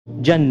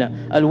Jannah.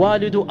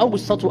 Al-walidu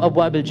awsatu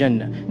abwab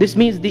al-Jannah. This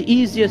means the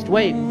easiest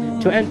way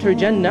to enter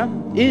Jannah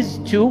is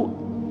to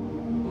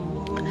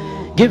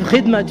give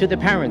khidmah to the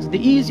parents. The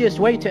easiest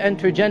way to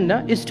enter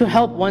Jannah is to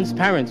help one's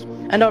parents.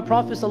 And our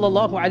Prophet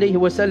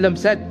ﷺ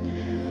said,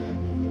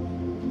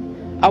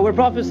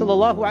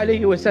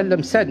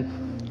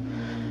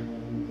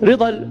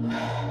 رضا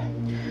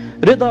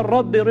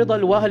الرب رضا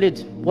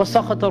الوالد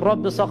وسخط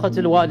الرب سخط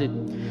الوالد.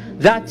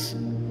 That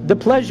the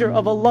pleasure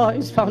of Allah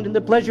is found in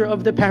the pleasure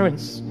of the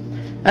parents,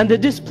 and the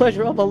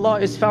displeasure of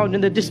Allah is found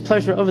in the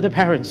displeasure of the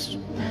parents.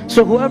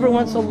 So whoever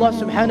wants Allah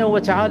subhanahu wa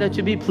ta'ala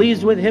to be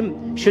pleased with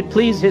him should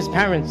please his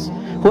parents.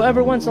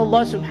 Whoever wants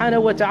Allah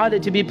subhanahu wa ta'ala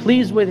to be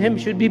pleased with him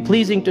should be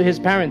pleasing to his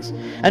parents.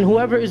 And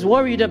whoever is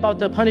worried about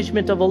the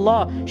punishment of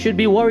Allah should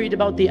be worried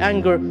about the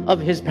anger of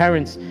his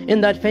parents. In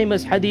that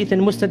famous hadith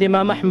in Musnad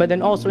Imam Ahmad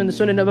and also in the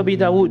Sunan of Abi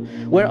Dawood,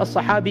 where a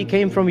Sahabi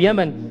came from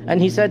Yemen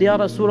and he said, Ya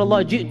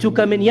Rasulullah,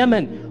 ji'tuka min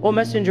Yemen. O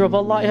Messenger of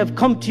Allah, I have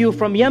come to you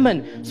from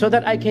Yemen so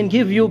that I can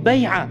give you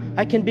bay'ah,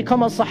 I can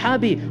become a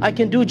Sahabi, I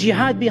can do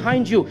jihad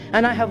behind you.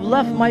 And I have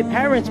left my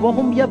parents,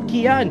 وَهُمْ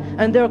يَبْكِيَانِ,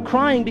 and they're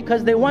crying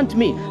because they want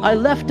me. I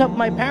left up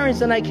my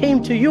parents and I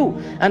came to you.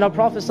 And our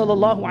Prophet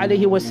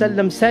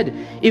ﷺ said,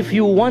 if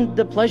you want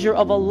the pleasure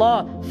of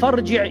Allah,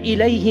 فَارْجِعْ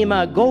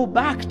إِلَيْهِمَا, go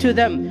back to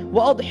them,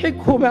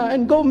 وَأَضْحِكْهُمَا,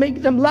 and go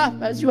make them laugh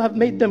as you have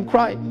made them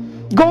cry.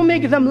 Go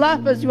make them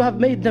laugh as you have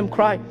made them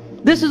cry.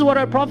 This is what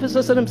our Prophet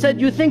ﷺ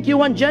said. You think you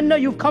want Jannah,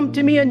 you've come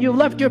to me and you've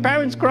left your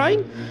parents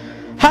crying?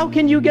 How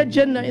can you get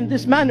Jannah in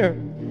this manner?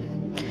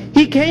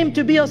 He came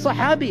to be a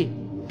Sahabi.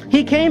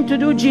 He came to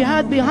do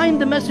jihad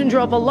behind the Messenger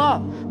of Allah,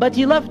 but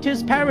he left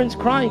his parents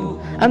crying.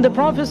 And the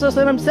Prophet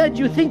ﷺ said,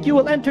 you think you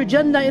will enter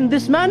Jannah in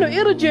this manner?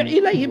 Irji'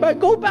 ilayhima,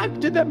 go back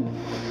to them.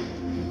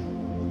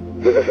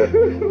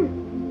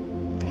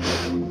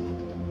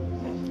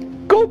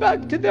 Go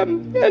back to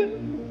them and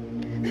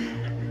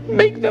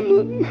make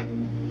them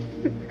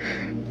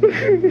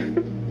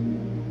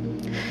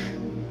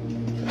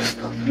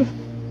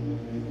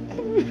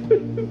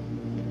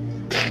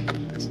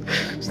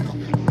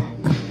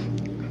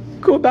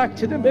go back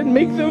to them and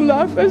make them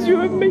laugh as you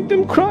have made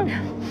them cry.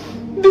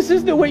 This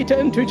is the way to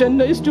enter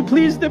Jannah, is to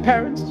please the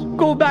parents.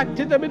 Go back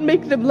to them and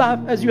make them laugh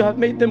as you have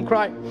made them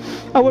cry.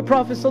 Our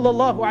Prophet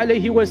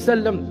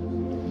ﷺ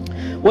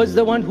was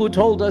the one who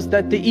told us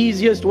that the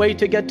easiest way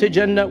to get to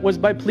Jannah was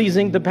by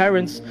pleasing the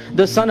parents.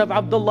 The son of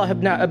Abdullah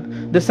ibn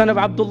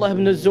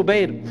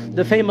Zubayr,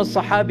 the famous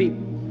Sahabi,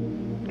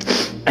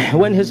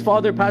 when his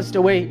father passed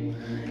away,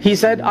 he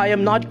said, I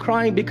am not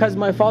crying because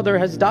my father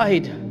has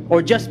died,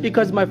 or just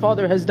because my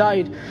father has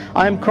died.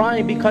 I am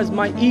crying because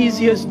my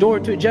easiest door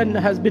to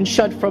Jannah has been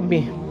shut from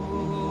me.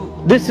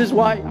 This is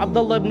why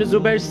Abdullah ibn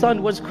Zubayr's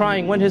son was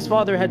crying when his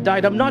father had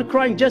died. I'm not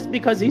crying just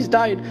because he's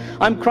died.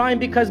 I'm crying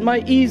because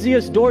my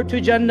easiest door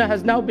to Jannah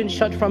has now been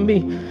shut from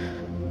me.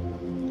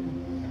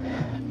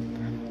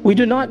 We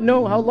do not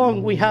know how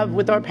long we have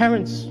with our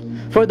parents.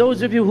 For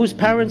those of you whose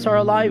parents are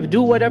alive,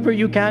 do whatever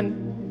you can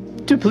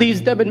to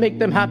please them and make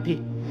them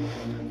happy.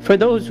 For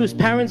those whose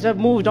parents have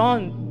moved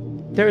on,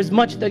 there is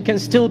much that can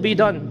still be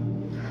done.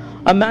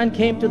 A man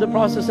came to the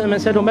Prophet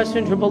and said, O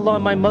Messenger of Allah,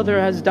 my mother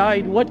has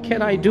died. What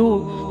can I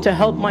do to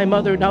help my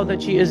mother now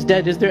that she is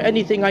dead? Is there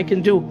anything I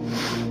can do?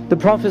 The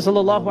Prophet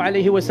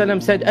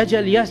ﷺ said,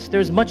 Ajal, yes,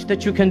 there's much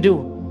that you can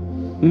do.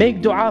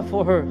 Make dua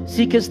for her,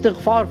 seek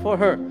istighfar for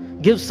her,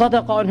 give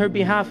sadaqah on her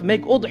behalf,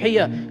 make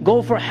udhiyah,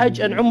 go for hajj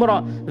and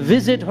umrah,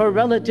 visit her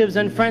relatives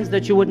and friends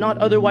that you would not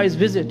otherwise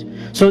visit.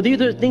 So these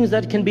are things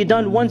that can be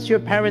done once your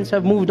parents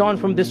have moved on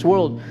from this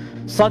world.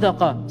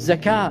 Sadaqah,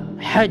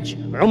 zakah, hajj,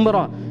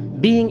 umrah,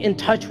 being in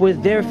touch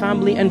with their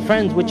family and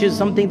friends, which is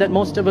something that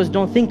most of us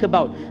don't think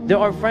about. There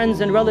are friends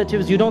and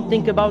relatives you don't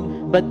think about,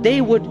 but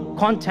they would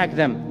contact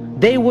them.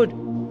 They would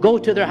go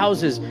to their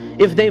houses.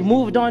 If they've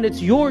moved on,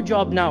 it's your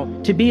job now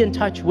to be in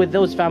touch with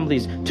those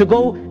families, to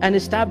go and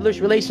establish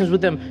relations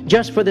with them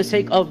just for the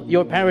sake of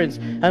your parents.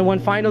 And one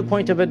final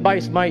point of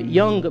advice, my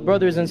young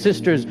brothers and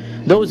sisters,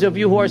 those of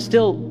you who are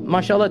still,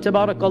 mashallah,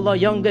 tabarakallah,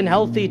 young and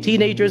healthy,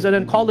 teenagers and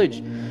in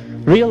college,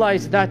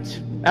 realize that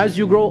as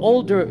you grow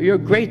older, your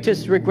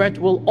greatest regret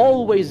will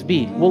always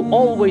be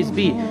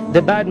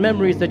the bad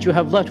memories that you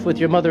have left with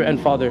your mother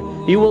and father.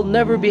 You will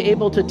never be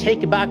able to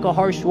take back a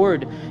harsh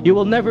word. You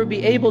will never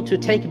be able to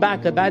take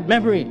back a bad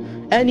memory.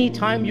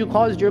 Anytime you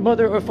caused your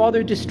mother or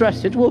father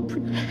distress, it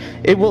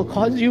will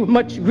cause you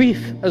much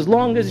grief as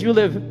long as you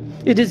live.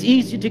 It is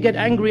easy to get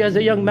angry as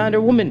a young man or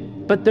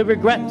woman, but the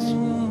regrets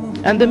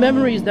and the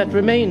memories that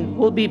remain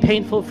will be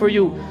painful for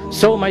you.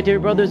 So my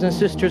dear brothers and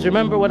sisters,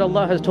 remember what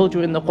Allah has told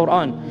you in the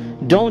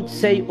Quran. Don't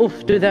say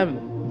uff to them,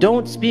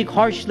 don't speak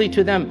harshly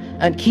to them,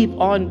 and keep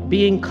on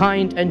being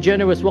kind and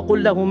generous.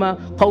 وَقُلْ لَهُمَا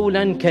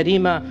قَوْلًا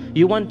كَرِيمًا.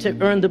 You want to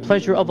earn the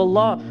pleasure of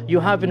Allah, you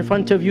have in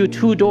front of you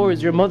two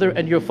doors, your mother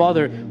and your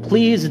father.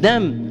 Please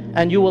them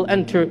and you will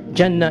enter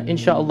Jannah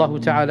insha'Allah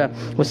ta'ala.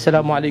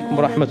 Wassalamu alaikum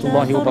wa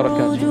rahmatullahi wa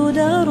barakatuh.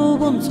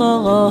 درب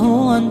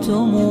صغاه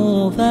أنتم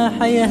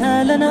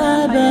فحيها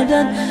لنا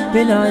أبدا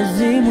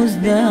بالعز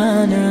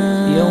مزدانا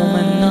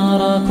يوما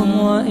نراكم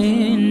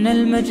وإن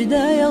المجد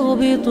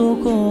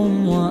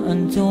يغبطكم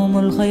وأنتم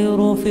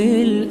الخير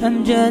في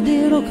الأمجاد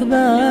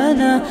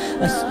ركبانا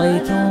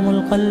أسقيتم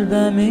القلب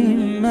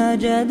مما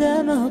جاد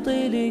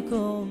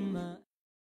مهطلكم.